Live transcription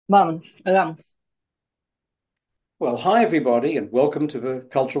Vamos, hagamos. Well, hi everybody, and welcome to the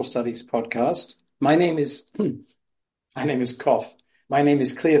Cultural Studies podcast. My name is my name is Cough. My name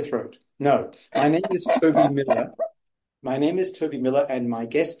is Clear Throat. No, my name is Toby Miller. My name is Toby Miller, and my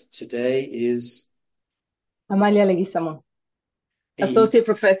guest today is Amalia Leguizamón, a Associate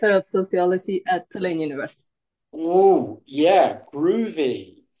Professor of Sociology at Tulane University. oh yeah,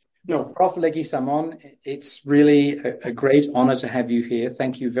 groovy. No, Yes. Prof. Leguizamón, it's really a great honor to have you here.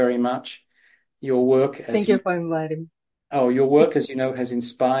 Thank you very much. Your work, Thank you for inviting your work, as you know, has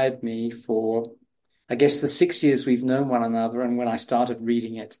inspired me for, I guess, the 6 years we've known one another, and when I started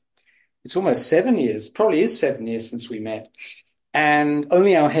reading it. It's almost 7 years, probably is 7 years since we met. And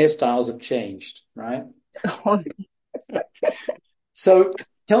only our hairstyles have changed, right? me. So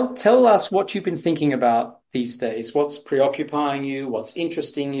tell us what you've been thinking about these days. What's preoccupying you? What's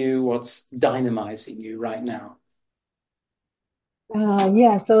interesting you? What's dynamizing you right now?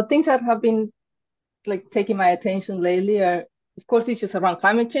 So things that have been taking my attention lately are, of course, issues around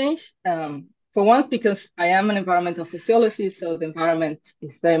climate change. For one, because I am an environmental sociologist, so the environment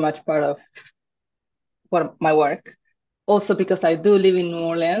is very much part of my work. Also, because I do live in New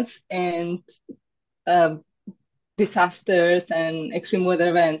Orleans, and um, disasters and extreme weather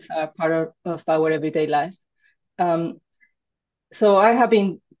events are part of our everyday life. Um, so I have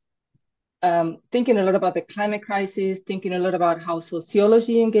been thinking a lot about the climate crisis, thinking a lot about how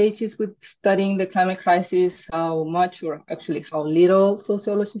sociology engages with studying the climate crisis, how much or actually how little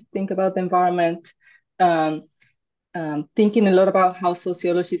sociologists think about the environment, um, thinking a lot about how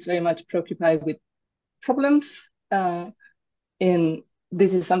sociology is very much preoccupied with problems. And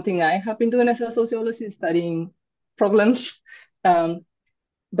this is something I have been doing as a sociologist, studying problems. Um,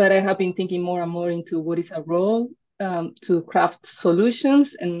 but I have been thinking more and more into what is our role to craft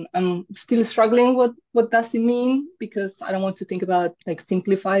solutions, and I'm still struggling. What does it mean? Because I don't want to think about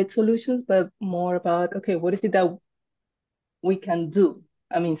simplified solutions, but more about, okay, what is it that we can do?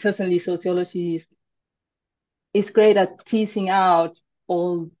 I mean, certainly sociology is great at teasing out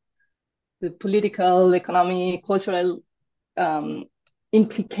all the political, economic, cultural um,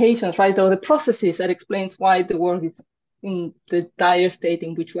 implications, right? Or the processes that explains why the world is in the dire state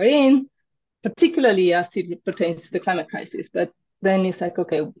in which we're in, particularly as it pertains to the climate crisis. But then it's like,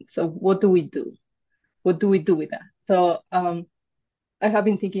 okay, so what do we do? What do we do with that? So I have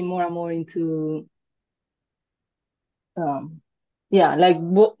been thinking more and more into, um,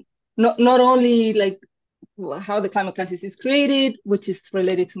 what, not only how the climate crisis is created, which is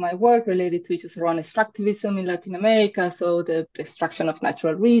related to my work, related to issues around extractivism in Latin America, so the extraction of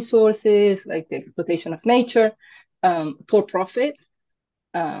natural resources, like the exploitation of nature, for profit,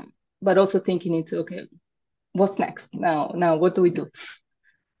 but also thinking into, okay, what's next now? Now, what do we do?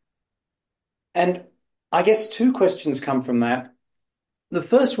 And I guess two questions come from that. The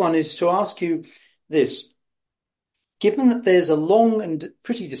first one is to ask you this. Given that there's a long and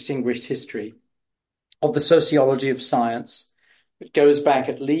pretty distinguished history of the sociology of science that goes back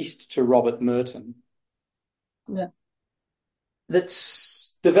at least to Robert Merton, Yeah.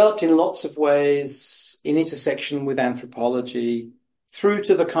 that's developed in lots of ways in intersection with anthropology, through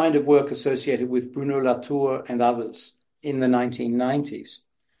to the kind of work associated with Bruno Latour and others in the 1990s.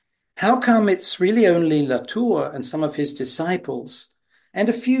 How come it's really only Latour and some of his disciples and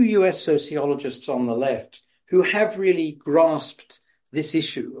a few US sociologists on the left who have really grasped this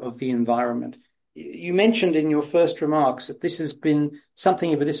issue of the environment? You mentioned in your first remarks that this has been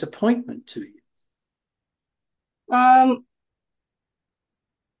something of a disappointment to you. Um,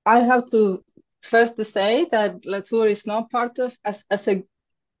 I have to first to say that Latour is not part of as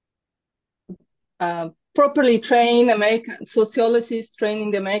a properly trained American sociologist trained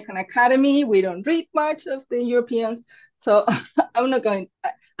in the American Academy. We don't read much of the Europeans, so I'm not going.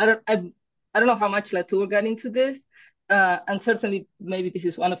 I don't know how much Latour got into this, and certainly maybe this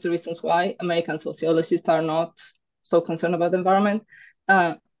is one of the reasons why American sociologists are not so concerned about the environment.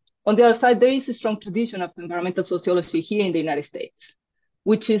 On the other side, there is a strong tradition of environmental sociology here in the United States,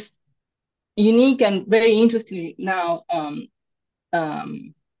 which is unique and very interesting now,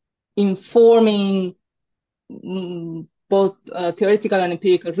 informing both theoretical and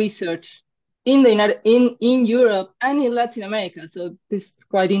empirical research in in Europe and in Latin America. So this is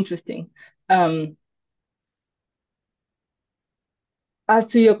quite interesting. As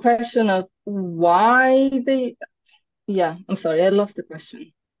to your question of why yeah, I'm sorry, I lost the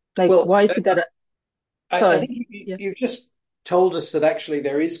question. Like, Well, why is it that? I Sorry. think Yeah. you've just told us that actually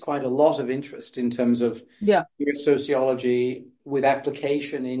there is quite a lot of interest in terms of Yeah. sociology with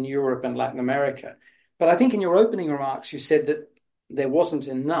application in Europe and Latin America. But I think in your opening remarks, you said that there wasn't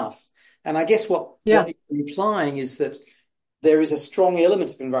enough. And I guess what Yeah. you're implying is that there is a strong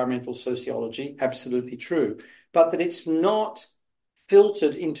element of environmental sociology, absolutely true, but that it's not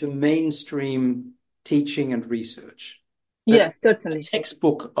filtered into mainstream teaching and research. Yes, That certainly. a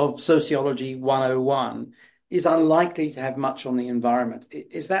textbook of Sociology 101 is unlikely to have much on the environment.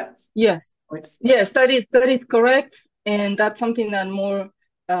 Is that Yes. right? Yes, that is correct. And that's something that more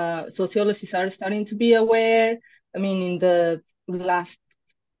sociologists are starting to be aware. I mean, in the last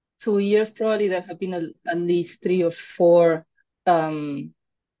 2 years, probably there have been at least 3 or 4 um,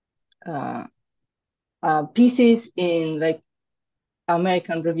 uh, pieces in like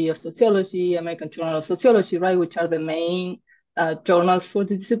American Review of Sociology, American Journal of Sociology, right, which are the main journals for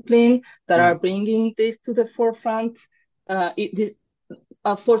the discipline that are bringing this to the forefront.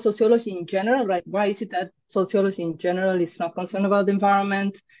 For sociology in general, right? Why is it that sociology in general is not concerned about the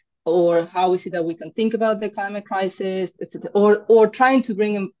environment, or how is it that we can think about the climate crisis, etc., or trying to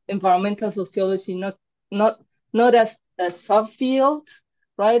bring environmental sociology not as a subfield,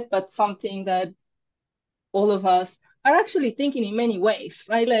 right, but something that all of us are actually thinking in many ways,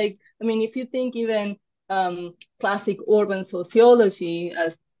 right? Like, I mean, if you think even classic urban sociology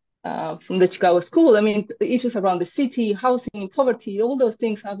as from the Chicago School, I mean, the issues around the city, housing, poverty, all those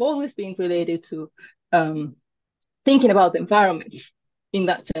things have always been related to thinking about the environment in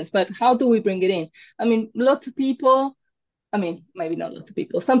that sense. But how do we bring it in? I mean, lots of people, I mean, maybe not lots of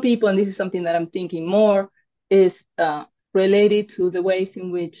people, some people, and this is something that I'm thinking more, is related to the ways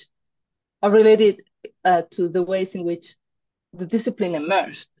in which are related to the ways in which the discipline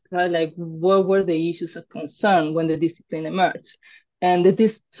emerged, right? Like, what were the issues of concern when the discipline emerged? And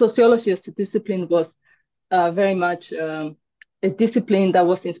this sociology as a discipline was very much a discipline that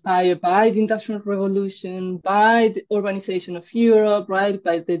was inspired by the Industrial Revolution, by the urbanization of Europe, right?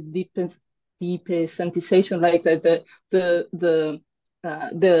 By the depeasantization, like the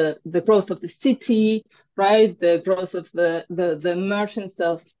growth of the city, right? The growth of the emergence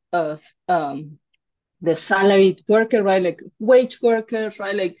of the salaried worker, right? Like wage workers,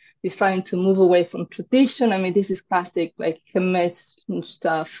 right? Like he's trying to move away from tradition. I mean, this is classic, like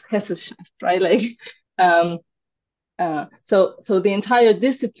Gesellschaft, right? Like, so the entire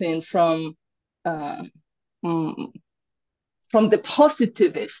discipline uh, mm, from the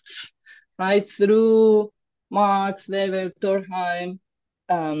positivists, right, through Marx, Weber, Durkheim,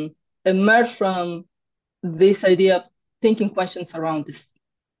 um, emerged from this idea of thinking questions around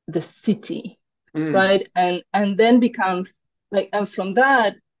the city, right? And then becomes like, and from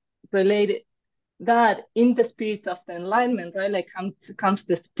that related, that in the spirit of the Enlightenment, right, like comes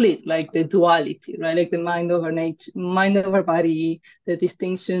the split, like the duality, right, like the mind over nature, mind over body, the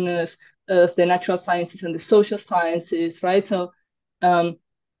distinction of the natural sciences and the social sciences, right? So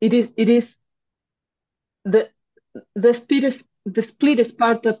it is the split is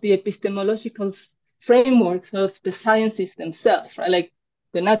part of the epistemological frameworks of the sciences themselves, right? Like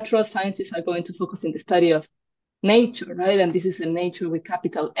the natural sciences are going to focus in the study of nature, right? And this is a nature with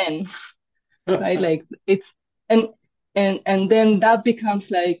capital N, right? Like it's and and then that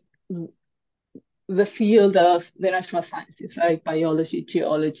becomes like the field of the natural sciences, right? Biology,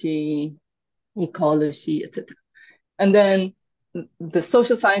 geology, ecology, etc. And then the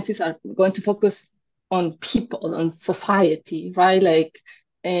social sciences are going to focus on people, on society, right? Like,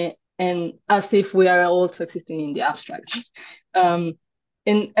 and as if we are also existing in the abstract. Um,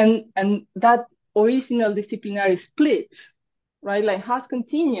 and that original disciplinary split, right, like has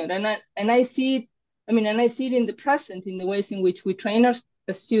continued, and I see it. I mean, and I see it in the present in the ways in which we train our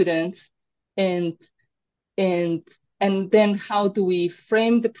students, and and and then how do we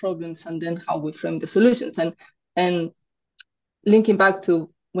frame the problems, and then how we frame the solutions, and linking back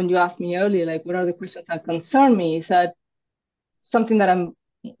to when you asked me earlier, like what are the questions that concern me, is that something that I'm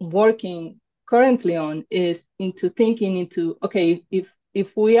working currently on is into thinking into, okay,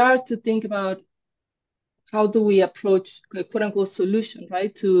 if we are to think about how do we approach a quote unquote solution,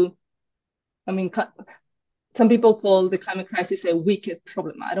 right? To, I mean, some people call the climate crisis a wicked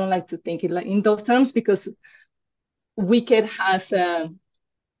problem. I don't like to think it like in those terms, because wicked has a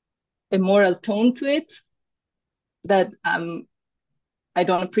moral tone to it that I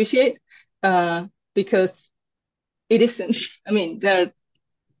don't appreciate, because it isn't. I mean,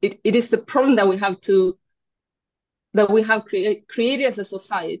 it is the problem that we have created as a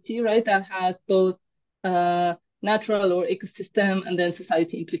society, right? That has both natural or ecosystem and then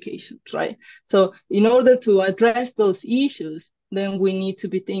society implications, right? So in order to address those issues, then we need to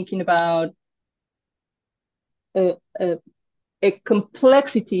be thinking about a, a, a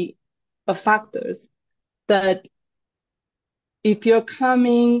complexity of factors that, if you're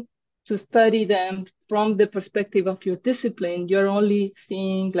coming to study them from the perspective of your discipline, you're only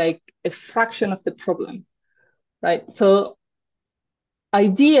seeing like a fraction of the problem, right? So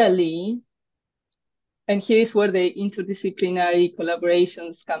ideally, and here is where the interdisciplinary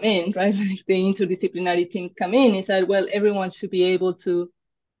collaborations come in, right? Like the interdisciplinary teams come in, is that, well, everyone should be able to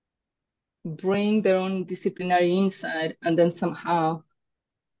bring their own disciplinary insight and then somehow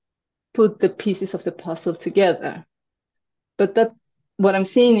put the pieces of the puzzle together. But that, what I'm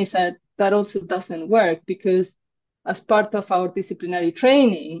seeing is that that also doesn't work, because as part of our disciplinary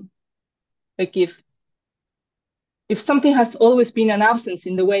training, like if something has always been an absence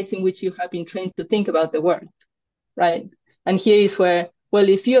in the ways in which you have been trained to think about the world, right? And here is where, well,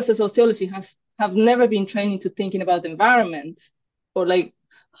 if you as a sociologist have never been trained into thinking about the environment, or like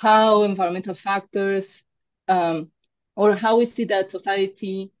how environmental factors, or how we see that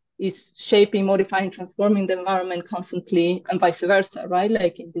society is shaping, modifying, transforming the environment constantly, and vice versa, right?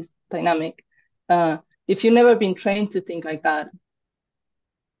 Like in this dynamic. If you've never been trained to think like that,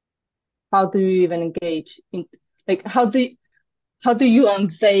 how do you even engage in, like, how do you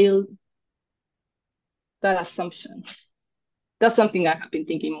unveil that assumption? That's something I have been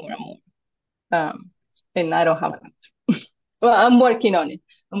thinking more and more. And I don't have an answer. Well, I'm working on it.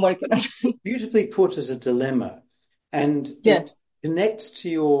 Beautifully put as a dilemma. And it Yes. connects to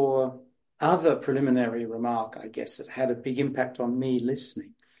your other preliminary remark, I guess, that had a big impact on me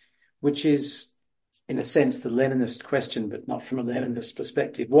listening, which is, in a sense, the Leninist question, but not from a Leninist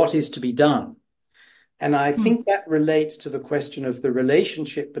perspective. What is to be done? And I think that relates to the question of the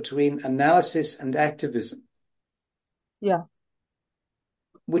relationship between analysis and activism. Yeah.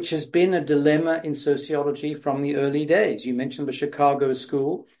 Which has been a dilemma in sociology from the early days. You mentioned the Chicago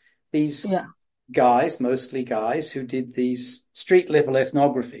School. These guys, mostly guys, who did these street-level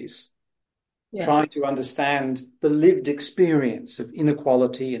ethnographies, trying to understand the lived experience of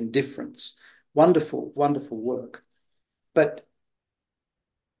inequality and difference. Wonderful, wonderful work. But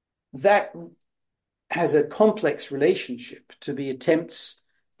that has a complex relationship to the attempts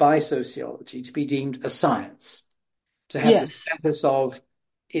by sociology to be deemed a science, to have the status of,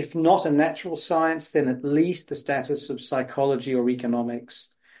 if not a natural science, then at least the status of psychology or economics,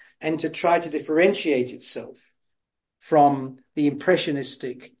 and to try to differentiate itself from the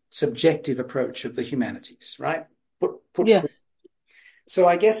impressionistic, subjective approach of the humanities, right? So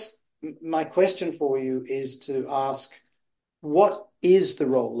I guess my question for you is to ask, what is the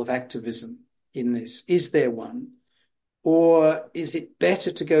role of activism in this? Is there one? Or is it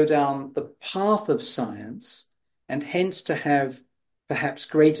better to go down the path of science and hence to have perhaps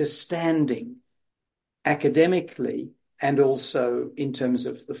greater standing academically and also in terms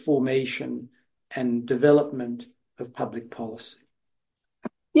of the formation and development of public policy?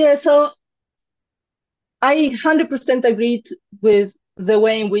 Yeah, so I 100% agree with the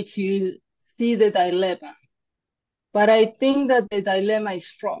way in which you see the dilemma, but I think that the dilemma is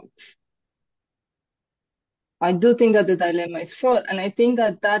fraught. I do think that the dilemma is fraught, and I think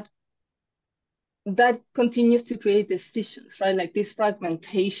that continues to create decisions, right? Like these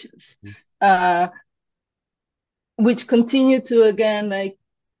fragmentations, which continue to, again, like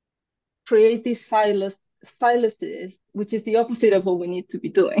create these silences, which is the opposite of what we need to be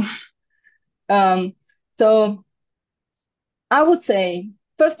doing. So I would say,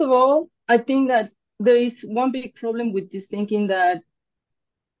 first of all, I think that there is one big problem with this thinking that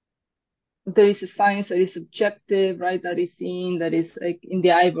there is a science that is objective, right? That is seen, that is like in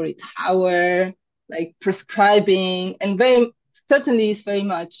the ivory tower, like prescribing, and very certainly is very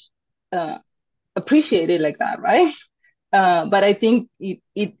much appreciated like that, right? But I think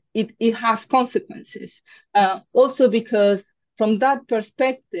it has consequences. Also because from that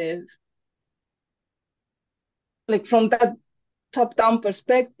perspective, like from that top-down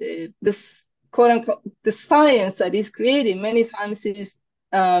perspective, this quote unquote the science that is created many times is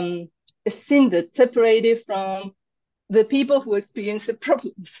escinded, separated from the people who experience the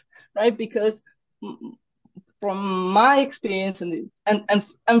problems, right? Because from my experience and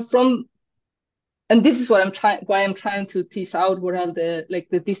this is what why I'm trying to tease out what are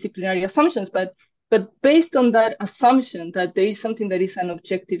the disciplinary assumptions, but based on that assumption that there is something that is an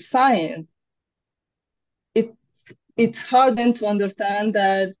objective science, it's hard then to understand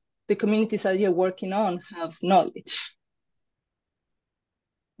that the communities that you're working on have knowledge,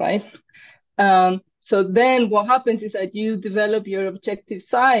 right? So then what happens is that you develop your objective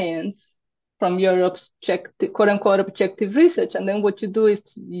science from your objective, quote unquote, objective research. And then what you do is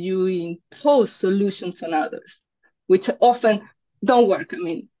you impose solutions on others, which often don't work. I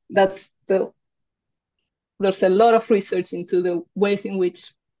mean, there's a lot of research into the ways in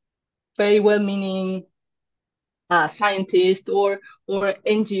which very well-meaning scientists or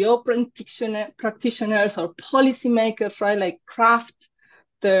NGO practitioners or policymakers, right, like craft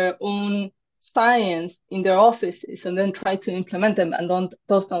their own science in their offices and then try to implement them, and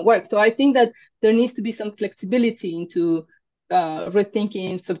those don't work. So I think that there needs to be some flexibility into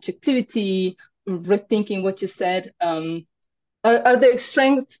rethinking subjectivity, rethinking what you said. Are the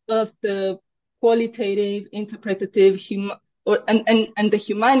strengths of the qualitative, interpretative, and the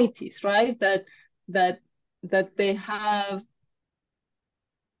humanities, right? That they have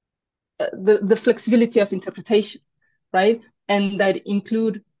the flexibility of interpretation, right? And that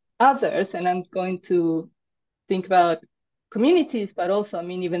include others. And I'm going to think about communities, but also, I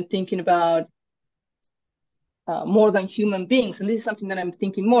mean, even thinking about more than human beings. And this is something that I'm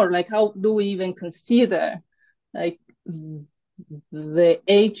thinking more, like, how do we even consider like the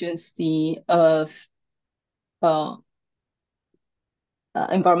agency of uh,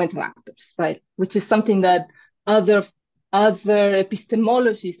 environmental actors, right? Which is something that other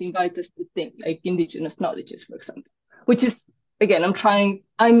epistemologies invite us to think, like indigenous knowledges, for example. Which is, again, I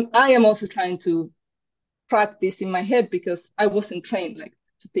am also trying to practice in my head because I wasn't trained like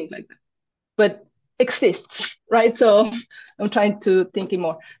to think like that, but exists, right? So I'm trying to think it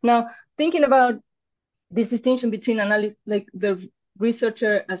more now. Thinking about this distinction between like the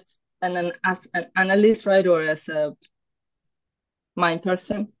researcher as an analyst, right, or as a mind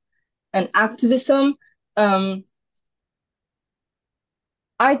person, and activism. Um,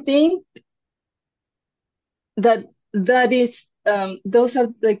 I think that is those are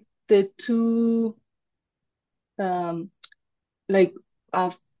like the two um, like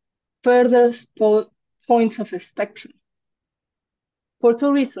further points of a spectrum for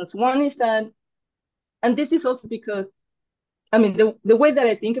two reasons. One is that, and this is also because, I mean, the way that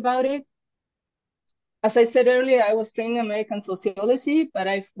I think about it, as I said earlier, I was trained in American sociology, but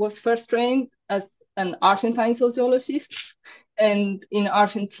I was first trained as an Argentine sociologist. And in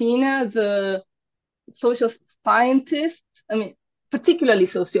Argentina, the social scientists, I mean, particularly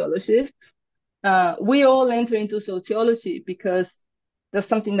sociologists, we all enter into sociology because there's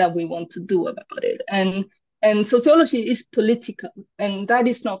something that we want to do about it. And sociology is political, and that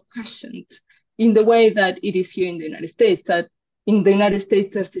is not questioned in the way that it is here in the United States, that in the United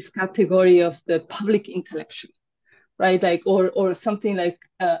States, there's this category of the public intellectual, right? Like, or something like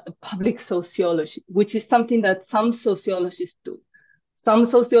public sociology, which is something that some sociologists do. Some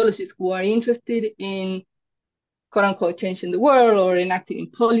sociologists who are interested in quote unquote changing the world or enacting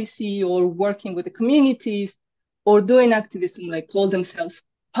in policy or working with the communities or doing activism, like call themselves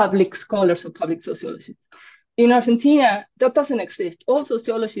public scholars or public sociologists. In Argentina, that doesn't exist. All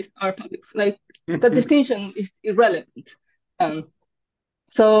sociologists are publics. Like the distinction is irrelevant.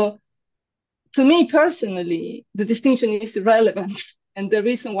 So to me personally, the distinction is irrelevant. And the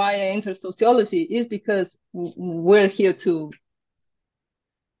reason why I entered sociology is because we're here to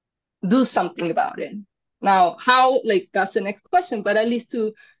do something about it. Now, how, like, that's the next question, but at least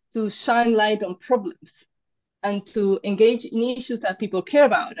to shine light on problems and to engage in issues that people care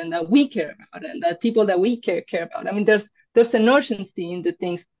about and that we care about and that people that we care about. I mean, there's an urgency in the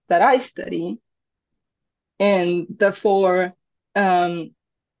things that I study, and therefore there's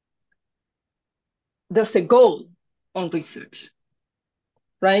a goal on research,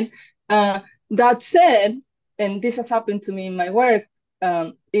 right? That said, and this has happened to me in my work,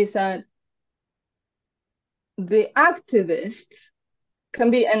 is that the activists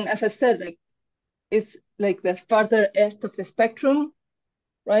can be, and as I said, like, it's like the farther east of the spectrum,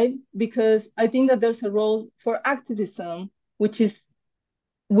 right? Because I think that there's a role for activism, which is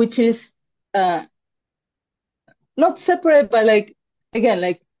uh, not separate, but like, again,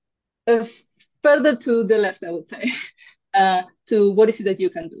 like uh, further to the left, I would say, to what is it that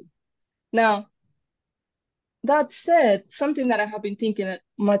you can do. Now, that said, something that I have been thinking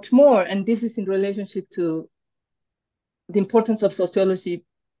much more, and this is in relationship to the importance of sociology,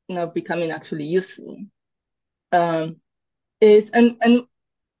 becoming actually useful, is and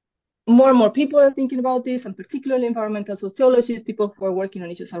more and more people are thinking about this, and particularly environmental sociologists, people who are working on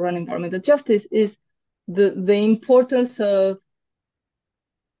issues around environmental justice, is the importance of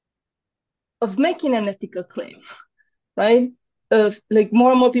making an ethical claim, right? Of like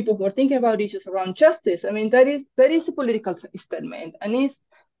more and more people who are thinking about issues around justice. I mean, that is a political statement, and it's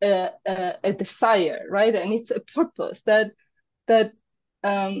a desire, right? And it's a purpose that that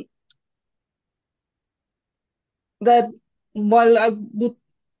um, that while I would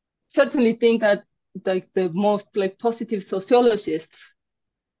certainly think that like the most like positive sociologists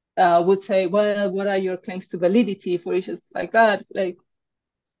would say, well, what are your claims to validity for issues like that? Like,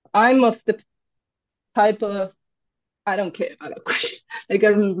 I'm of the type of, I don't care about that question. Like, I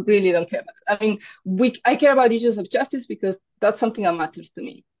really don't care about it. I mean, I care about issues of justice because that's something that matters to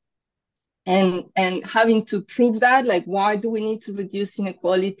me. and having to prove that, like, why do we need to reduce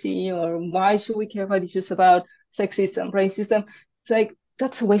inequality, or why should we care about issues about sexism, racism? It's like,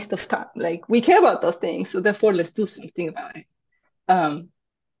 that's a waste of time. Like, we care about those things, so therefore let's do something about it.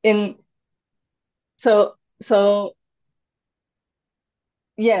 And so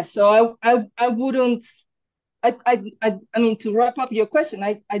yeah, so I wouldn't, I mean, to wrap up your question,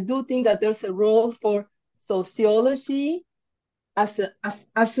 I do think that there's a role for sociology as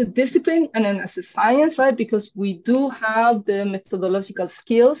a discipline and then as a science, right? Because we do have the methodological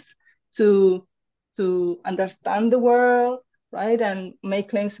skills to understand the world, right, and make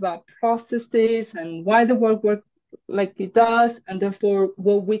claims about processes and why the world works like it does, and therefore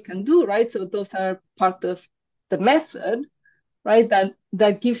what we can do, right? So those are part of the method, right?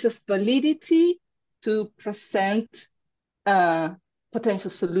 That gives us validity to present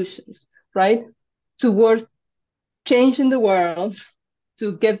potential solutions, right, towards changing the world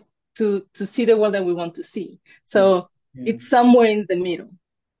to get to see the world that we want to see. So Yeah. it's somewhere in the middle,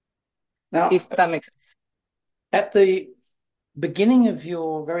 Now, if that makes sense. at the beginning of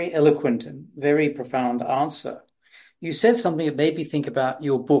your very eloquent and very profound answer, you said something that made me think about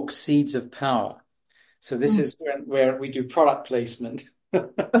your book, Seeds of Power. So this Mm. is where we do product placement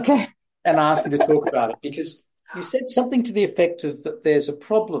Okay. and ask you to talk about it, because you said something to the effect of that there's a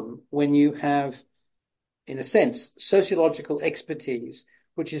problem when you have, in a sense, sociological expertise,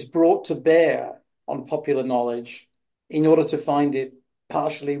 which is brought to bear on popular knowledge in order to find it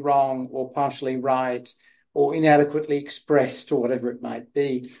partially wrong or partially right or inadequately expressed or whatever it might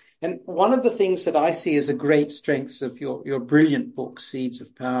be. And one of the things that I see as a great strength of your brilliant book, Seeds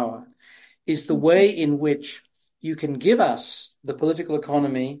of Power, is the way in which you can give us the political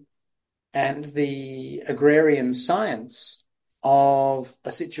economy and the agrarian science of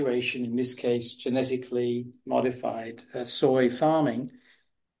a situation, in this case, genetically modified soy farming,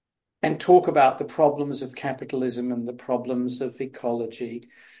 and talk about the problems of capitalism and the problems of ecology,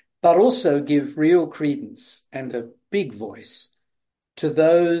 but also give real credence and a big voice to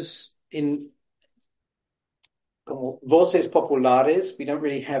those in voces populares. We don't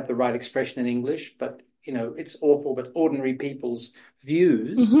really have the right expression in English, but it's awful, but ordinary people's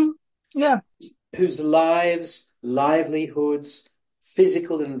views, Mm-hmm. Yeah. whose lives, livelihoods,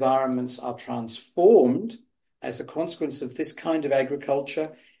 physical environments are transformed as a consequence of this kind of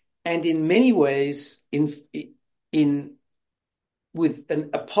agriculture, and in many ways in with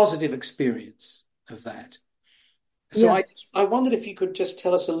a positive experience of that. So Yeah. I wondered if you could just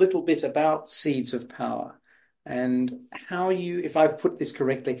tell us a little bit about Seeds of Power and how you, if I've put this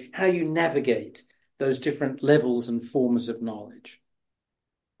correctly, how you navigate those different levels and forms of knowledge.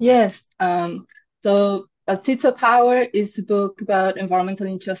 Yes. So Seeds of Power is a book about environmental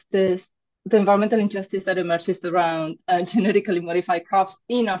injustice, the environmental injustice that emerges around genetically modified crops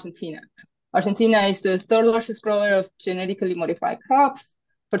in Argentina. Argentina is the third largest grower of genetically modified crops,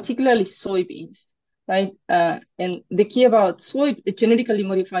 particularly soybeans, right? And the key about genetically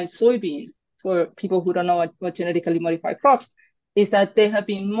modified soybeans, for people who don't know what genetically modified crops, is that they have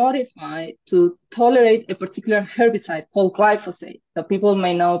been modified to tolerate a particular herbicide called glyphosate that people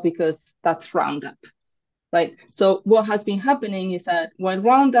may know because that's Roundup, right? So what has been happening is that while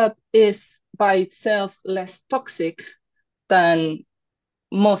Roundup is by itself less toxic than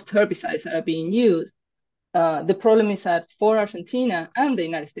most herbicides that are being used, the problem is that for Argentina and the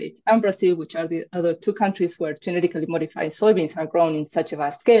United States and Brazil, which are the other two countries where genetically modified soybeans are grown in such a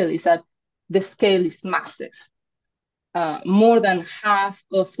vast scale, is that the scale is massive. More than half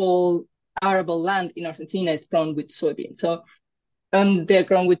of all arable land in Argentina is grown with soybeans. So, and they're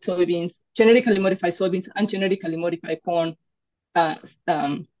grown with soybeans, genetically modified soybeans, and genetically modified corn, uh,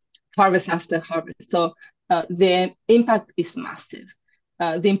 harvest after harvest. So the impact is massive.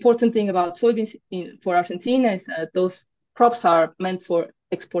 The important thing about soybeans for Argentina is that those crops are meant for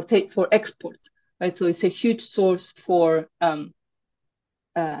export, right? So it's a huge source for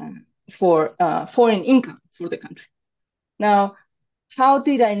foreign income for the country. Now, how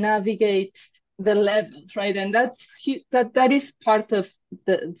did I navigate the levels, right? And that is part of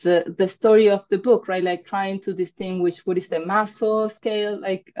the story of the book, right? Like trying to distinguish what is the meso scale,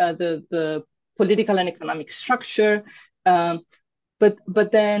 like the political and economic structure.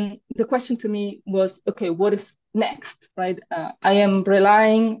 But then the question to me was, okay, what is next, right? I am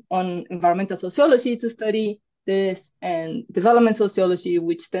relying on environmental sociology to study this and development sociology,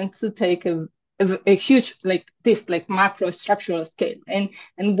 which tends to take a huge like macro structural scale,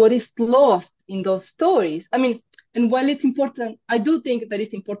 and what is lost in those stories. I mean, and while it's important, I do think that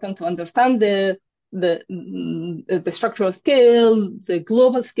it's important to understand the structural scale, the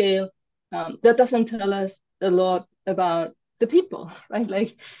global scale. That doesn't tell us a lot about the people, right?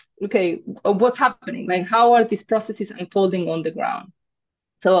 Like okay, what's happening? Like, how are these processes unfolding on the ground?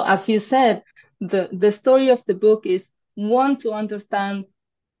 So, as you said, the story of the book is one to understand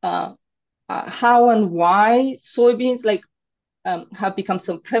uh, how and why soybeans have become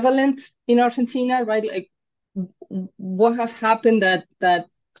so prevalent in Argentina, right? Like, what has happened that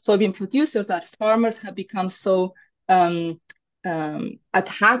soybean producers, that farmers have become so um,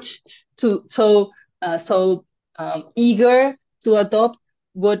 attached to, so eager to adopt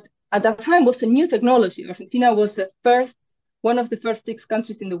what at that time was a new technology. Argentina was one of the first 6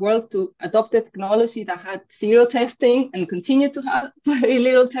 countries in the world to adopt a technology that had zero testing and continued to have very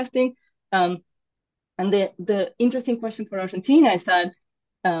little testing. And the interesting question for Argentina is that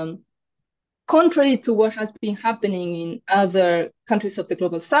um, contrary to what has been happening in other countries of the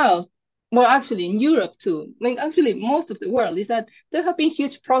global south, well, actually in Europe too, like actually most of the world, is that there have been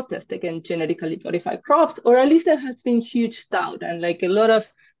huge protests against genetically modified crops, or at least there has been huge doubt and like a lot of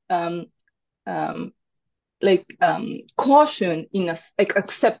um, um, caution in like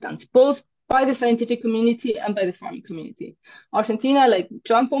acceptance, both by the scientific community and by the farming community. Argentina like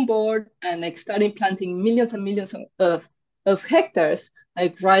jumped on board and like started planting millions and millions of hectares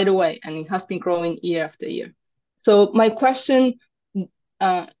like right away, and it has been growing year after year. So my question,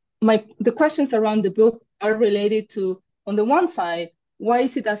 the questions around the book are related to, on the one side, why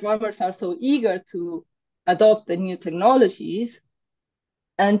is it that farmers are so eager to adopt the new technologies?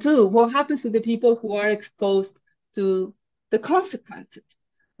 And two, what happens with the people who are exposed to the consequences,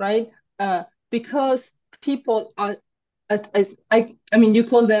 right? Because people are, I mean, you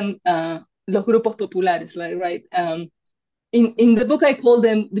call them los grupos populares, right? In the book, I call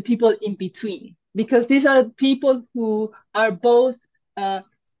them the people in between, because these are people who are both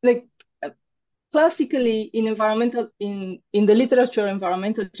like classically in the literature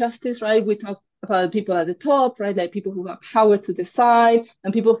environmental justice, right? We talk about people at the top, right? Like people who have power to decide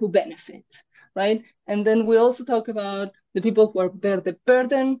and people who benefit, right? And then we also talk about the people who bear the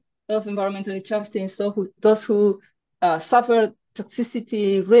burden of environmental injustice, so those who suffer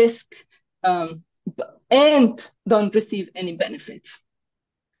toxicity, risk, and don't receive any benefits.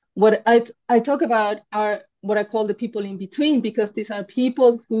 What I talk about are what I call the people in between, because these are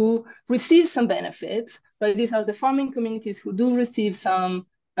people who receive some benefits, right? These are the farming communities who do receive some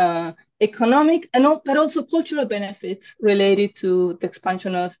economic but also cultural benefits related to the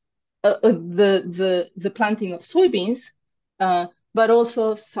expansion of the planting of soybeans, but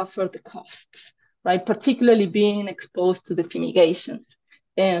also suffer the costs, right? Particularly being exposed to the fumigations.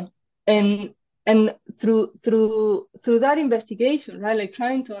 And and through that investigation, right, like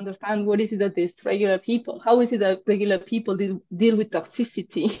trying to understand what is it that these regular people, how is it that regular people deal with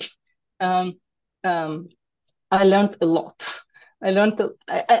toxicity, um, um, I learned a lot. I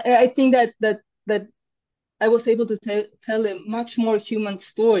think that I was able to tell a much more human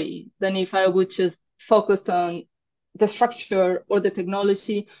story than if I would just focus on the structure or the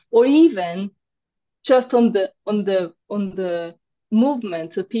technology, or even just on the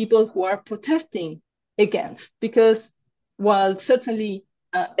movements of people who are protesting against. Because while certainly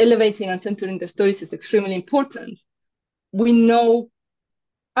elevating and centering their stories is extremely important, we know,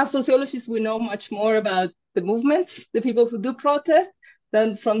 as sociologists, we know much more about the movements, the people who do protest,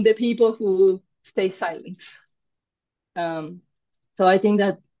 than from the people who stay silent. So I think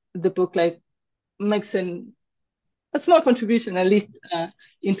that the book like makes a small contribution, at least,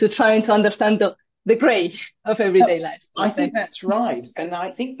 into trying to understand the gray of everyday life. I think that's right. And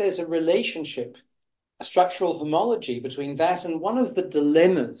I think there's a relationship, a structural homology between that and one of the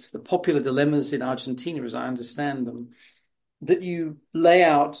dilemmas, the popular dilemmas in Argentina, as I understand them, that you lay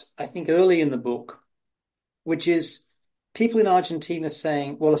out, I think, early in the book, which is people in Argentina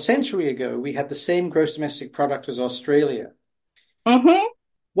saying, well, a century ago, we had the same gross domestic product as Australia. Mm-hmm.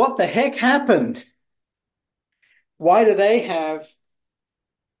 What the heck happened? Why do they have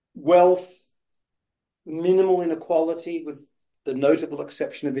wealth, minimal inequality, with the notable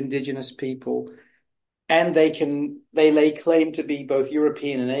exception of indigenous people, and they lay claim to be both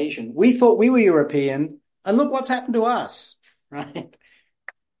European and Asian? We thought we were European, and look what's happened to us, right?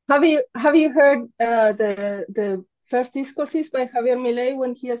 Have you heard the first discourses by Javier Milei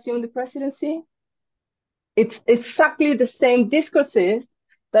when he assumed the presidency? It's exactly the same discourses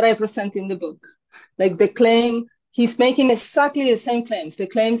that I present in the book. Like the claim, he's making exactly the same claims. The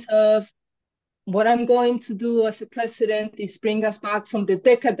claims of what I'm going to do as a president is bring us back from the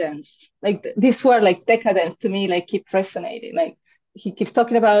decadence. Like this word, like decadence, to me, like keep resonating. Like he keeps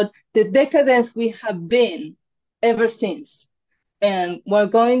talking about the decadence we have been ever since, and we're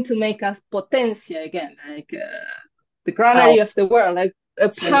going to make us potencia again, like the granary of the world, like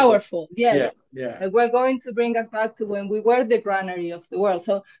Central. powerful. Yes. Yeah. Yeah. Like, we're going to bring us back to when we were the granary of the world.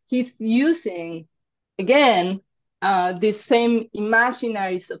 So he's using, again, these same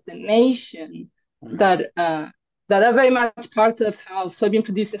imaginaries of the nation that that are very much part of how soybean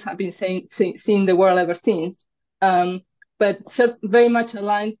producers have been seeing the world ever since. But very much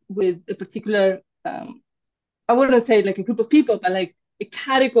aligned with a particular, I wouldn't say like a group of people, but like a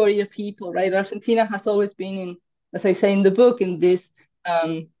category of people, right? Argentina has always been in, as I say in the book, in this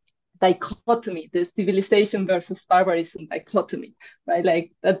dichotomy, the civilization versus barbarism dichotomy, right?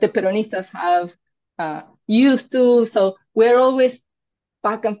 Like that the Peronistas have used to. So we're always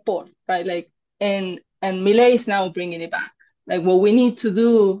back and forth, right? Like, and Milei is now bringing it back. Like, what we need to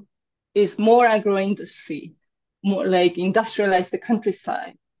do is more agro industry, more like industrialize the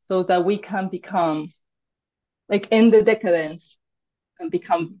countryside, so that we can become like end the decadence and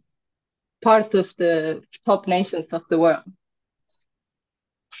become part of the top nations of the world.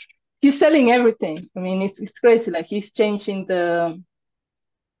 He's selling everything. I mean, it's crazy. Like, he's changing uh,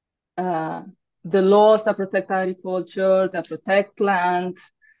 the laws that protect agriculture, that protect land.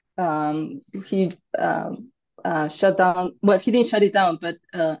 He shut down. Well, he didn't shut it down, but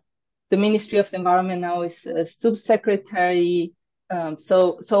the Ministry of the Environment now is a subsecretary.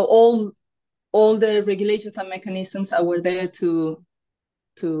 So all the regulations and mechanisms that were there to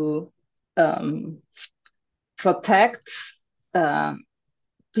protect uh,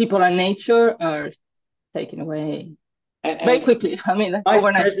 people and nature are taken away very And quickly. I mean, like,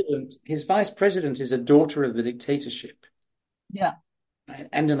 overnight. his vice president is a daughter of the dictatorship, Yeah. right?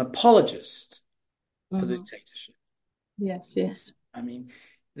 And an apologist for the Mm-hmm. dictatorship. Yes, yes. I mean,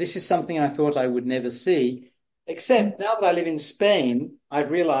 this is something I thought I would never see, except now that I live in Spain,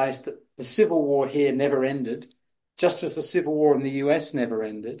 I've realized that the civil war here never ended, just as the civil war in the US never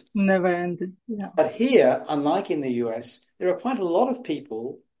ended. Never ended. Yeah. But here, unlike in the US, there are quite a lot of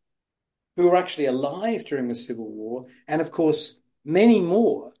people who were actually alive during the Civil War, and of course, many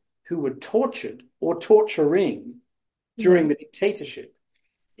more who were tortured or torturing during the dictatorship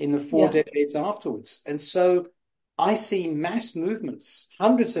in the 4 decades afterwards. And so I see mass movements,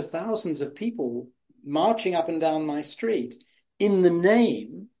 hundreds of thousands of people marching up and down my street in the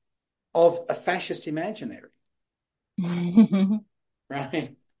name of a fascist imaginary,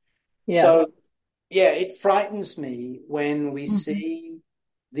 right? Yeah. So, yeah, it frightens me when we Mm-hmm. see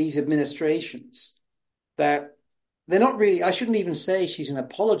these administrations that they're not really, I shouldn't even say she's an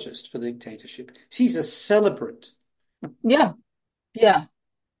apologist for the dictatorship. She's a celebrant. Yeah. Yeah.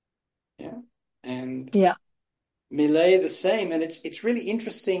 Yeah. And Yeah. Millet the same. And it's really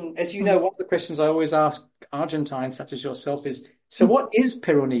interesting. As you know, one of the questions I always ask Argentines, such as yourself, is, so what is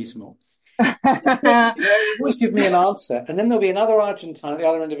Peronismo? You always give me an answer, and then there'll be another Argentine at the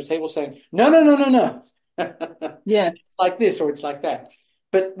other end of the table saying, no, no, no, no, no. Yeah. It's like this or it's like that.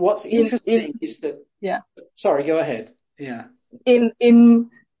 But what's interesting is that, yeah. sorry, go ahead. Yeah. In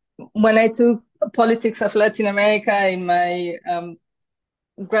when I took politics of Latin America in my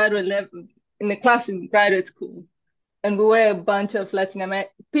graduate level, in the class in graduate school, and we were a bunch of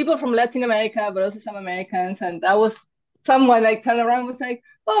people from Latin America, but also some Americans, and I was someone like turned around and was like,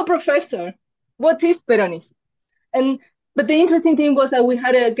 "Oh, professor, what is Peronism?" And but the interesting thing was that we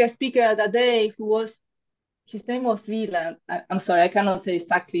had a guest speaker that day who was, his name was Vila. I'm sorry, I cannot say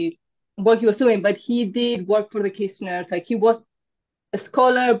exactly what he was doing, but he did work for the Kirchners. Like, he was a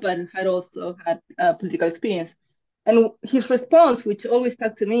scholar, but had also had political experience. And his response, which always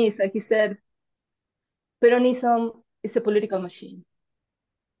stuck to me, is like, he said, Peronism is a political machine,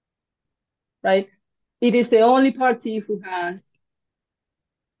 right? It is the only party who has,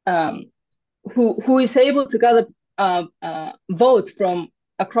 um, who is able to gather votes from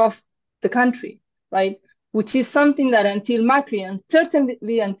across the country, right? Which is something that until Macri and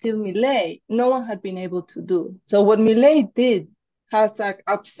certainly until Milei, no one had been able to do. So what Milei did has like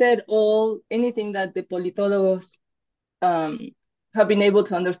upset anything that the politólogos have been able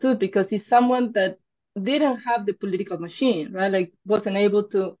to understand, because he's someone that didn't have the political machine, right? Like,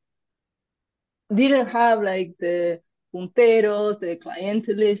 didn't have like the punteros, the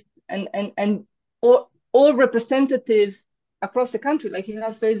clientelists, and all representatives across the country. Like, he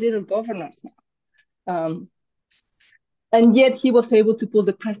has very little governors now. And yet he was able to pull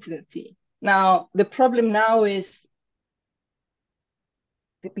the presidency. Now, the problem now is,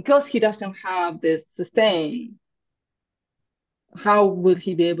 because he doesn't have the sustain, how will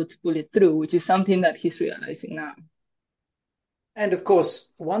he be able to pull it through, which is something that he's realizing now. And of course,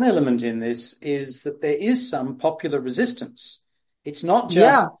 one element in this is that there is some popular resistance. It's not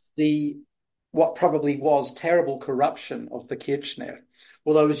just what probably was terrible corruption of the Kirchner.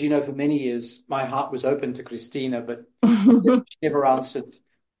 Although, as you know, for many years, my heart was open to Christina, but she never answered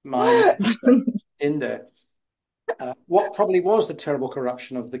mind in there. What probably was the terrible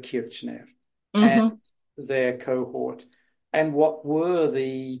corruption of the Kirchner and Hmm. their cohort, and what were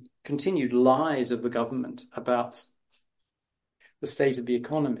the continued lies of the government about the state of the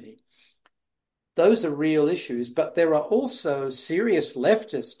economy. Those are real issues, but there are also serious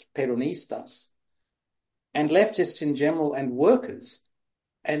leftist Peronistas and leftists in general and workers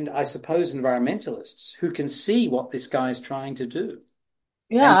and I suppose environmentalists who can see what this guy is trying to do and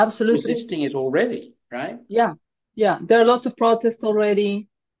Yeah, absolutely. resisting it already, right? Yeah, yeah. There are lots of protests already.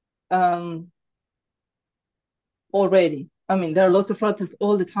 Um, already. I mean, there are lots of protests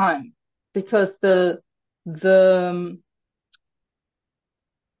all the time because the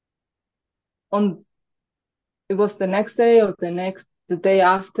on it was the next day or the day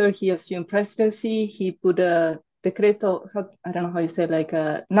after he assumed presidency, he put a decreto, I don't know how you say, like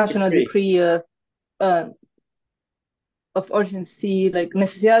a national Agree. decree uh, of urgency, like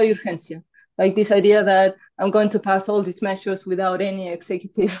necesidad de urgencia, like this idea that I'm going to pass all these measures without any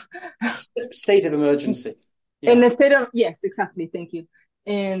executive State of emergency. in Yeah. a state of, yes, exactly, thank you.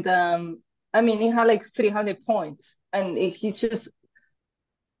 And I mean, it had like 300 points, and he just,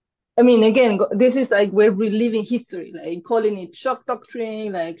 I mean, again, this is like we're reliving history, like calling it shock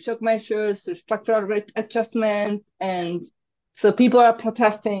doctrine, like shock measures, or structural adjustment. And so people are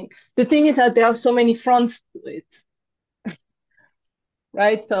protesting. The thing is that there are so many fronts to it,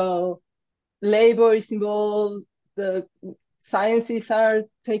 right? So labor is involved, the scientists are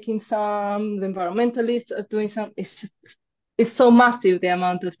taking some, the environmentalists are doing some. It's so massive the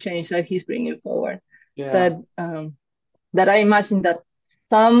amount of change that he's bringing forward Yeah. that that I imagine that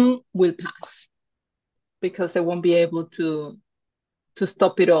some will pass because they won't be able to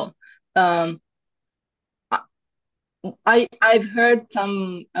stop it all. Um, I've heard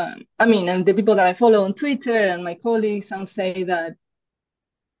some. I mean, and the people that I follow on Twitter and my colleagues, some say that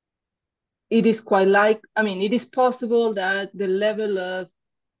it is quite like. I mean, it is possible that the level of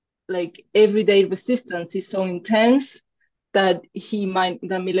like everyday resistance is so intense that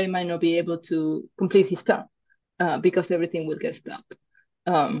Milei might not be able to complete his term because everything will get stopped.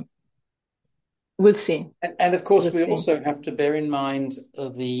 Um, we'll see. And of course, We'll we see. also have to bear in mind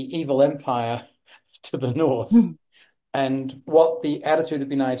the evil empire to the north and what the attitude of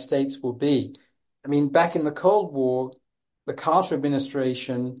the United States will be. I mean, back in the Cold War, the Carter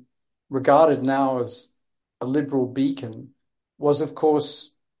administration, regarded now as a liberal beacon, was, of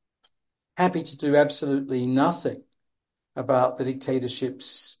course, happy to do absolutely nothing about the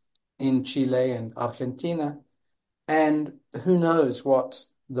dictatorships in Chile and Argentina. And who knows what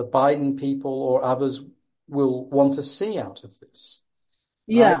the Biden people or others will want to see out of this,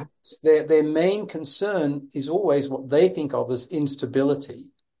 right? Yeah. Their main concern is always what they think of as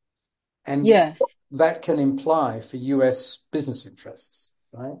instability and Yes. that can imply for US business interests,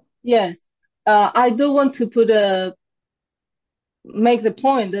 right? Yes. I do want to make the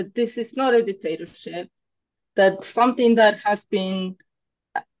point that this is not a dictatorship, that something that has been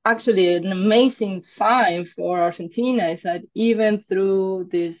actually an amazing sign for Argentina is that even through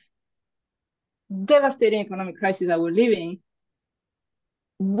this devastating economic crisis that we're living,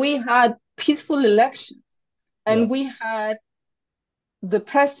 we had peaceful elections Yeah. and we had the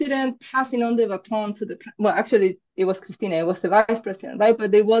president passing on the baton to well, actually, it was Cristina, it was the vice president, right? But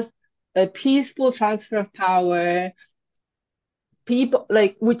there was a peaceful transfer of power. People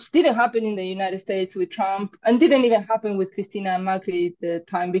like which didn't happen in the United States with Trump and didn't even happen with Cristina and Macri the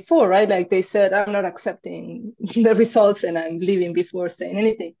time before, right? Like they said, I'm not accepting the results and I'm leaving before saying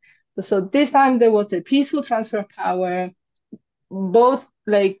anything. So this time there was a peaceful transfer of power. Both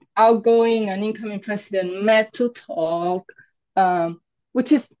like outgoing and incoming president met to talk,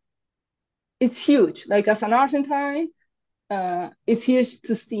 which is it's huge. Like as an Argentine, it's huge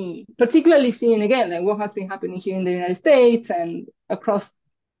to see, particularly seeing again like what has been happening here in the United States and across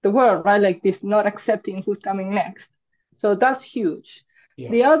the world, right? Like this not accepting who's coming next. So that's huge. Yeah.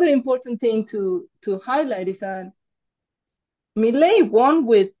 The other important thing to highlight is that Milei won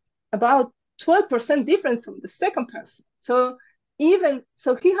with about 12% difference from the second person. So even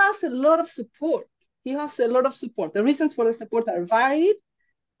so, he has a lot of support. He has a lot of support. The reasons for the support are varied,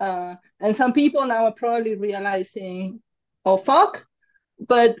 and some people now are probably realizing, oh fuck,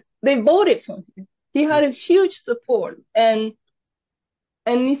 but they voted for him. He Yeah. had a huge support, and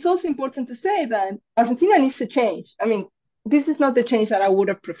it's also important to say that Argentina needs to change. I mean, this is not the change that I would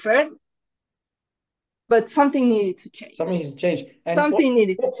have preferred, but something needed to change. Something needs to change. And Something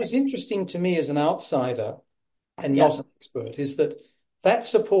needed to what was change. interesting to me as an outsider and Yeah. not an expert is that that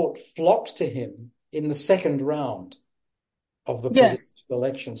support flocked to him in the second round of the presidential Yes.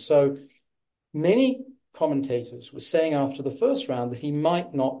 election. So many commentators were saying after the first round that he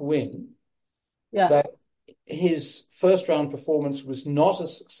might not win, Yeah. that his first round performance was not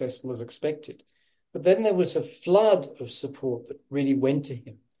as successful as expected. But then there was a flood of support that really went to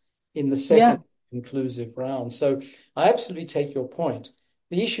him in the second conclusive round. So I absolutely take your point.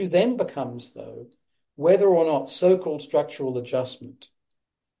 The issue then becomes, though, whether or not so-called structural adjustment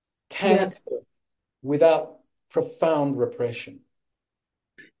can occur without profound repression.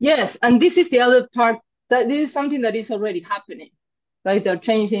 Yes, and this is the other part, that this is something that is already happening, right? They're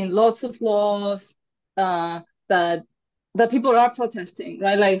changing lots of laws that people are protesting,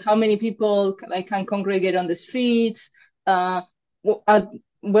 right? Like how many people can congregate on the streets.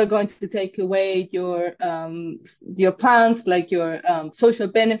 We're going to take away your plans, like your social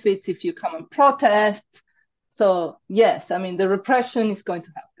benefits, if you come and protest. So yes, I mean the repression is going to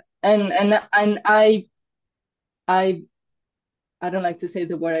happen, and I don't like to say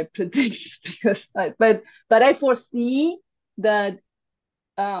the word I predict because, but I foresee that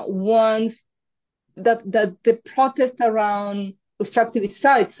once that the protest around extractivist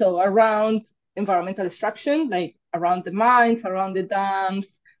sites, so around environmental destruction, like around the mines, around the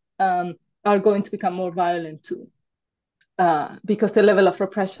dams, are going to become more violent too, because the level of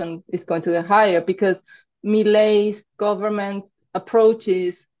repression is going to get higher because Milei's government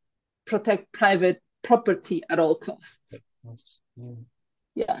approaches protect private property at all costs.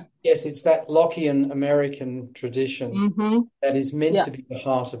 Yeah. Yes, it's that Lockean American tradition that is meant to be the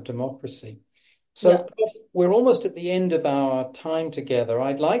heart of democracy. So, Prof, we're almost at the end of our time together.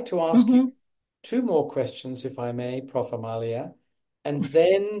 I'd like to ask you two more questions, if I may, Prof. Amalia, and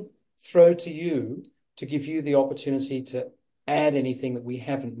then throw to you to give you the opportunity to add anything that we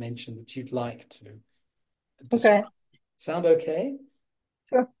haven't mentioned that you'd like to describe. Okay. Sound okay?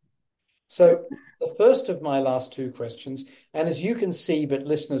 Sure. So the first of my last two questions, and as you can see, but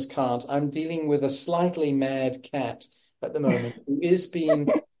listeners can't, I'm dealing with a slightly mad cat at the moment who is being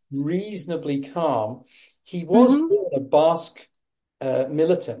reasonably calm. He was born a Basque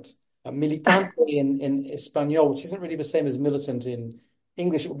militant, a militante in Espanol, which isn't really the same as militant in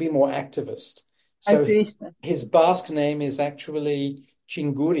English. It would be more activist. So his Basque name is actually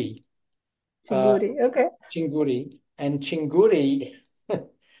Chinguri. Chinguri, okay. Chinguri. And Chinguri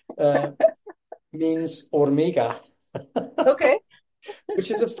means hormiga. Okay. Which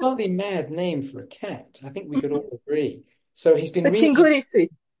is a slightly mad name for a cat. I think we could all agree. So he's been But Chinguri is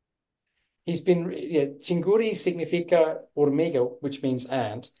sweet. Chinguri significa hormiga, which means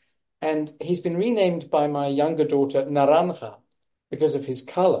ant, and he's been renamed by my younger daughter Naranja because of his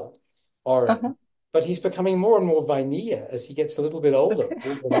color, orange. But he's becoming more and more vainilla as he gets a little bit older.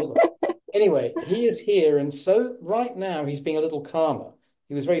 Anyway, he is here, and so right now he's being a little calmer.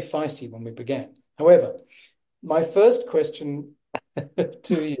 He was very feisty when we began. However, my first question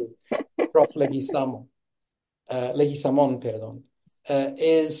to you, Prof. Leguizamón,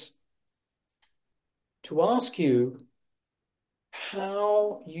 is to ask you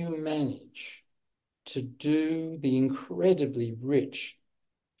how you manage to do the incredibly rich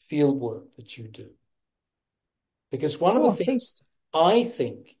field work that you do. Because one of the things I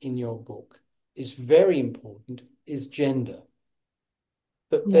think in your book is very important is gender.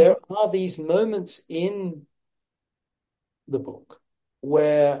 But there are these moments in the book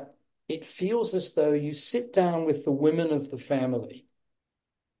where it feels as though you sit down with the women of the family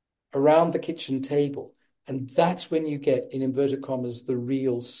around the kitchen table, and that's when you get, in inverted commas, the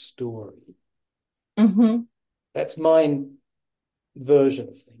real story. That's my version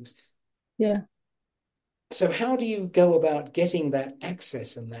of things. Yeah. So how do you go about getting that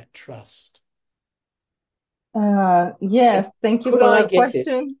access and that trust? Yes, thank you for that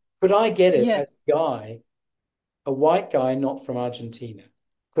question. Could I get it as a guy, a white guy not from Argentina?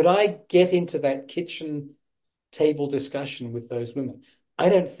 Could I get into that kitchen table discussion with those women? I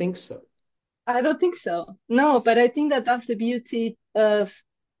don't think so. I don't think so. No, but I think that that's the beauty of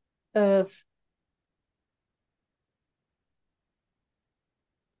I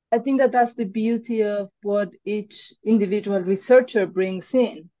think that that's the beauty of what each individual researcher brings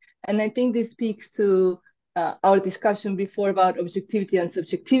in. And I think this speaks to our discussion before about objectivity and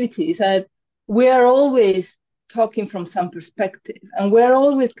subjectivity, is that we are always talking from some perspective, and we're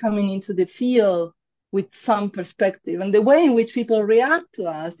always coming into the field with some perspective. And the way in which people react to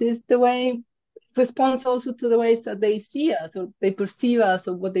us is the way responds also to the ways that they see us or they perceive us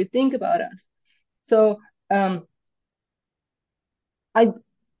or what they think about us. So my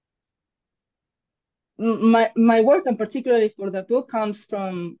work, and particularly for the book, comes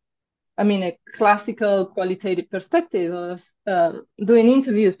from, a classical qualitative perspective of doing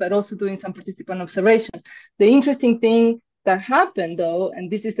interviews, but also doing some participant observation. The interesting thing that happened though, and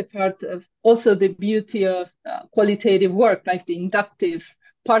this is the part of also the beauty of qualitative work, like the inductive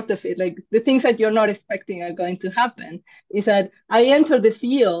part of it, like the things that you're not expecting are going to happen, is that I entered the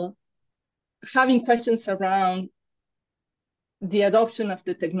field having questions around the adoption of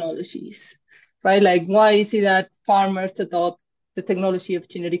the technologies, right? Like, why is it that farmers adopt the technology of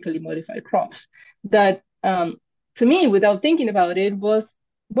genetically modified crops? That, to me, without thinking about it, was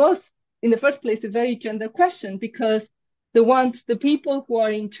both, in the first place, a very gender question, because the people who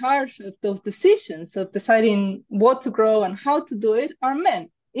are in charge of those decisions of deciding what to grow and how to do it are men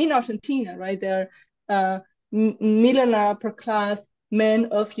in Argentina, right? They're millionaire upper class men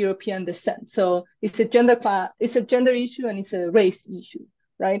of European descent. So it's a gender issue and it's a race issue,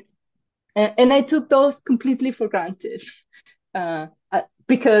 right? And I took those completely for granted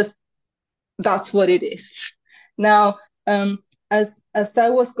because that's what it is. Now, as I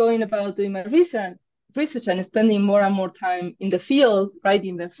was going about doing my research and spending more and more time in the field, right,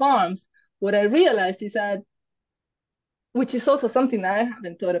 in the farms, what I realized is that, which is also something that I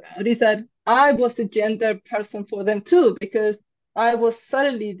haven't thought about, is that I was the gender person for them too, because I was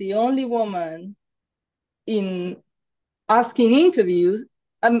suddenly the only woman in asking interviews,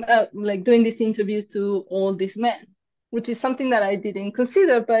 like doing these interviews to all these men, which is something that I didn't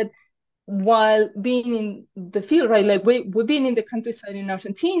consider. But while being in the field, right, like we've been in the countryside in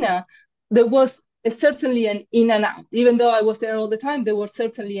Argentina, there was certainly an in and out. Even though I was there all the time, there was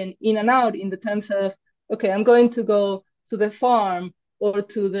certainly an in and out in the terms of, okay, I'm going to go to the farm or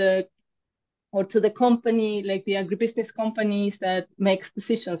to the company, like the agribusiness companies that makes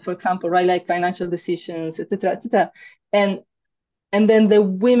decisions, for example, right, like financial decisions, et cetera, et cetera. And then the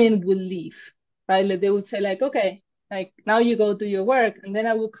women will leave, right? Like they would say like, okay, like now you go do your work, and then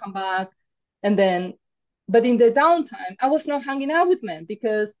I will come back. And then, but in the downtime, I was not hanging out with men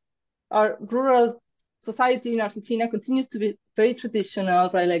because our rural society in Argentina continues to be very traditional,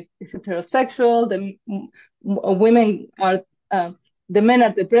 right? Like it's heterosexual. Women are, the men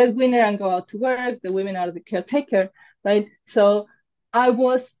are the breadwinner and go out to work. The women are the caretaker, right? So I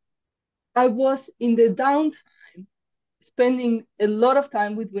was in the downtime spending a lot of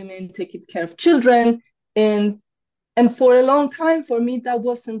time with women, taking care of children, and for a long time, for me, that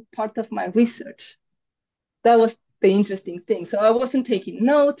wasn't part of my research. That was the interesting thing. So I wasn't taking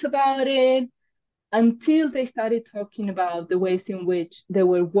notes about it until they started talking about the ways in which they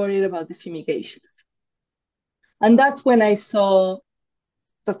were worried about the fumigations. And that's when I saw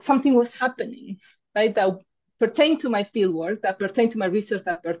that something was happening, right? That pertained to my fieldwork, that pertained to my research,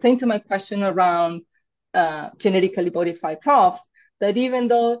 that pertained to my question around genetically modified crops, that even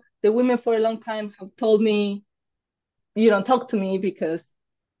though the women for a long time have told me, you don't talk to me because,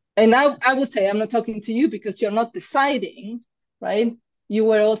 and I would say I'm not talking to you because you're not deciding, right? You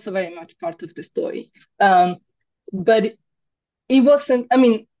were also very much part of the story. But it wasn't, I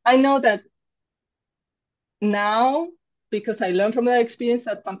mean, I know that now, because I learned from that experience,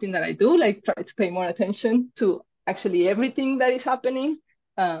 that's something that I do, like try to pay more attention to actually everything that is happening.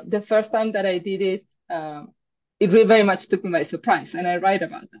 The first time that I did it, it really very much took me by surprise, and I write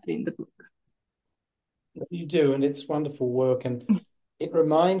about that in the book. You do, and it's wonderful work. And it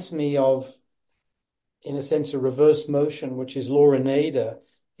reminds me of, in a sense, a reverse motion, which is Laura Nader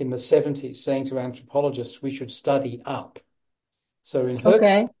in the 70s saying to anthropologists, we should study up. So in her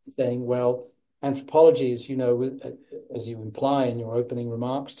Okay. case, saying, well, anthropology is, you know, as you imply in your opening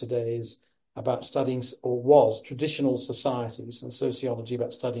remarks today, is about studying, or was, traditional societies, and sociology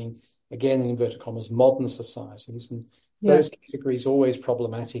about studying, again, in inverted commas, modern societies. And Yeah. those categories, always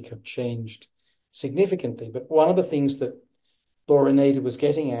problematic, have changed significantly. But one of the things that Laura Nader was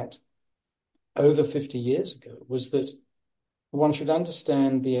getting at over 50 years ago was that one should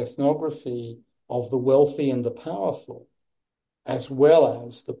understand the ethnography of the wealthy and the powerful, as well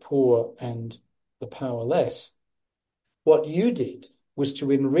as the poor and the powerless. What you did was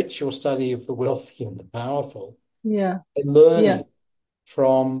to enrich your study of the wealthy and the powerful, Yeah. and learning Yeah.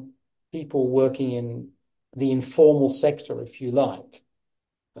 from people working in the informal sector, if you like,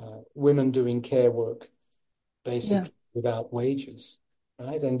 women doing care work, Yeah. basically without wages,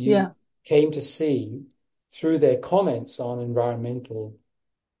 right? And you Yeah. came to see through their comments on environmental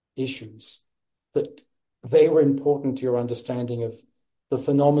issues that they were important to your understanding of the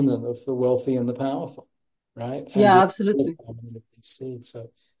phenomenon of the wealthy and the powerful, right? And Yeah, the absolutely. phenomenon of these seeds. So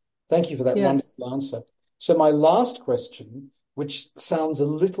thank you for that Yes. wonderful answer. So my last question, which sounds a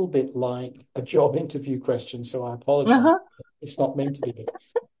little bit like a job interview question, so I apologize. Uh-huh. It's not meant to be.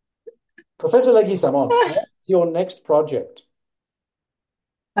 Professor Leguizamón, what's your next project?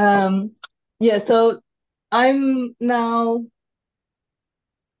 Um, yeah, so I'm now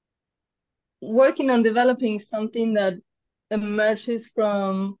working on developing something that emerges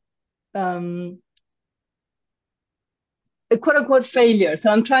from a quote unquote failure. So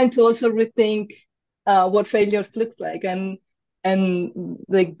I'm trying to also rethink what failures looks like and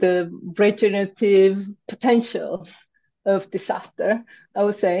like the regenerative potential of disaster, I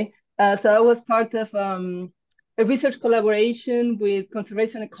would say. So I was part of a research collaboration with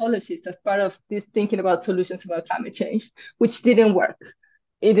conservation ecologists as part of this thinking about solutions about climate change, which didn't work.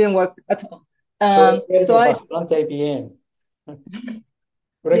 It didn't work at all. So Recuerdo bastante bien. yeah,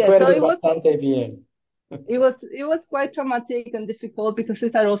 so Recuerdo bastante bien. it was quite traumatic and difficult because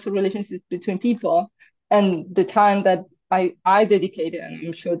it had also relationships between people and the time that I dedicated, and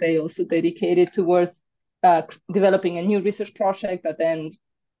I'm sure they also dedicated towards developing a new research project that then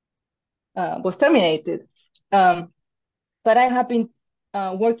was terminated. But I have been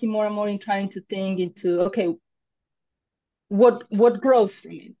working more and more in trying to think into, okay, what grows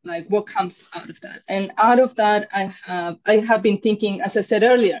from it, like what comes out of that. And out of that, I have been thinking, as I said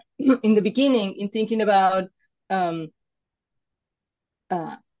earlier, in the beginning, in thinking about uh,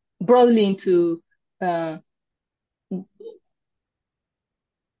 broadly into on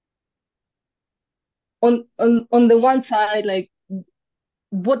the one side, like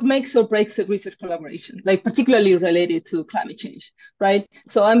what makes or breaks a research collaboration, like particularly related to climate change, right?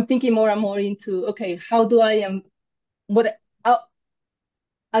 So I'm thinking more and more into, okay, how do what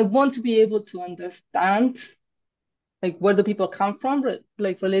I want to be able to understand, like where do people come from,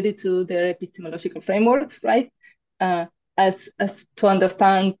 like related to their epistemological frameworks, right? Uh, as to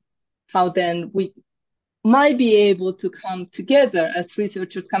understand how then we might be able to come together as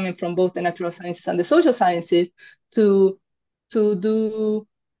researchers coming from both the natural sciences and the social sciences to do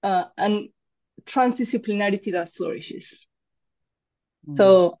an transdisciplinarity that flourishes.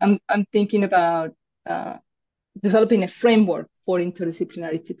 So I'm thinking about developing a framework for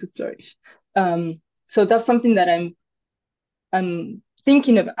interdisciplinarity to flourish. So that's something that I'm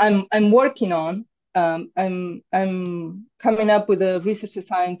thinking of. I'm working on. I'm coming up with a research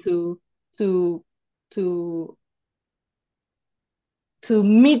design to to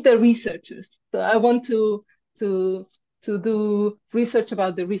meet the researchers. So I want to do research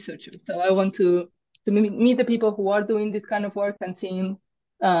about the researchers. So I want to meet the people who are doing this kind of work and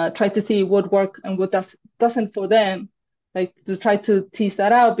try to see what work and what doesn't for them, like to try to tease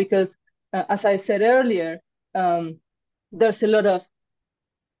that out because as I said earlier, there's a lot of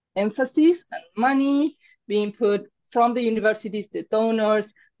emphasis and money being put from the universities, the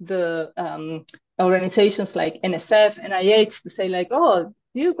donors, the organizations like NSF, NIH to say like, oh,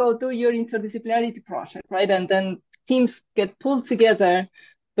 you go do your interdisciplinarity project, right? And then teams get pulled together,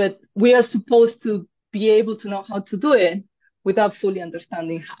 but we are supposed to be able to know how to do it without fully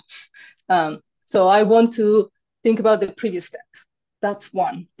understanding how. So I want to think about the previous step. That's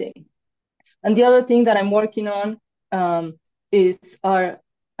one thing. And the other thing that I'm working on is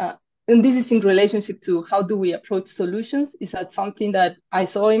and this is in relationship to how do we approach solutions. Is that something that I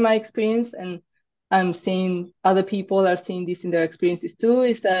saw in my experience, and I'm seeing other people are seeing this in their experiences too,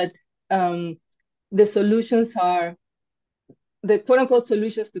 is that the solutions are the quote unquote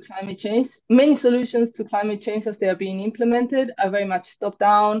solutions to climate change. Many solutions to climate change as they are being implemented are very much top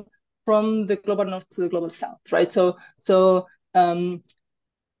down from the global north to the global south, right? So Northern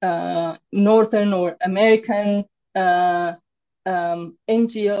or American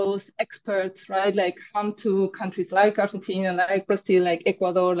NGOs, experts, right? Like come to countries like Argentina, like Brazil, like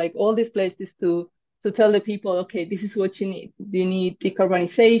Ecuador, like all these places to tell the people, okay, this is what you need. You need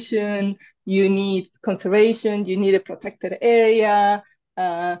decarbonization, you need conservation, you need a protected area,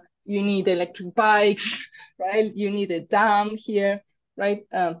 you need electric bikes, right? You need a dam here, right?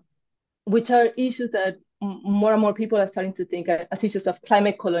 Which are issues that more and more people are starting to think as issues of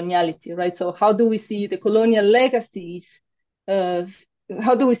climate coloniality, right? So how do we see the colonial legacies of,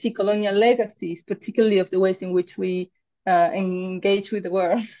 how do we see colonial legacies, particularly of the ways in which we engage with the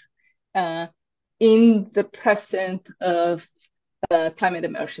world in the present of climate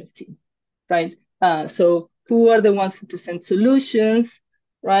emergency, right? So who are the ones who present solutions,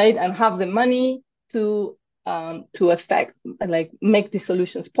 right? And have the money to affect and like make these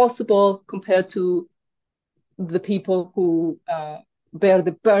solutions possible compared to the people who bear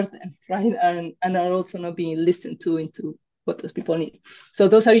the burden, right? And are also not being listened to into what those people need. So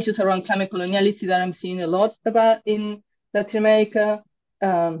those are issues around climate coloniality that I'm seeing a lot about in Latin America.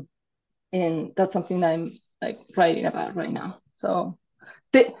 And that's something I'm like writing about right now. So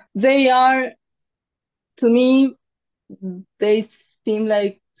they are, to me, they seem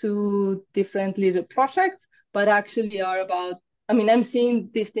like two different little projects, but actually are about, I mean, I'm seeing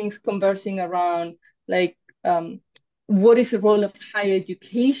these things conversing around like what is the role of higher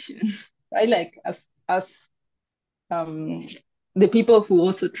education, right? Like as the people who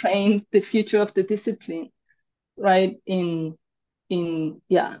also train the future of the discipline, right? In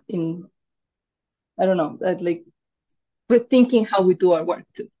I don't know, that like rethinking how we do our work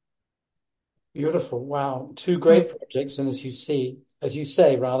too. Beautiful. Wow. Two Mm. great projects. And as you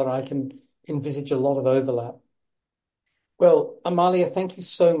say, rather, I can envisage a lot of overlap. Well, Amalia, thank you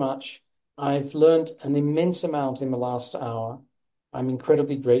so much. I've learned an immense amount in the last hour. I'm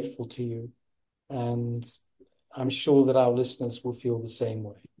incredibly grateful to you, and I'm sure that our listeners will feel the same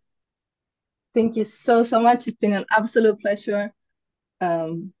way. Thank you so, so much. It's been an absolute pleasure.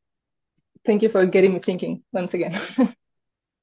 Um, Thank you for getting me thinking once again.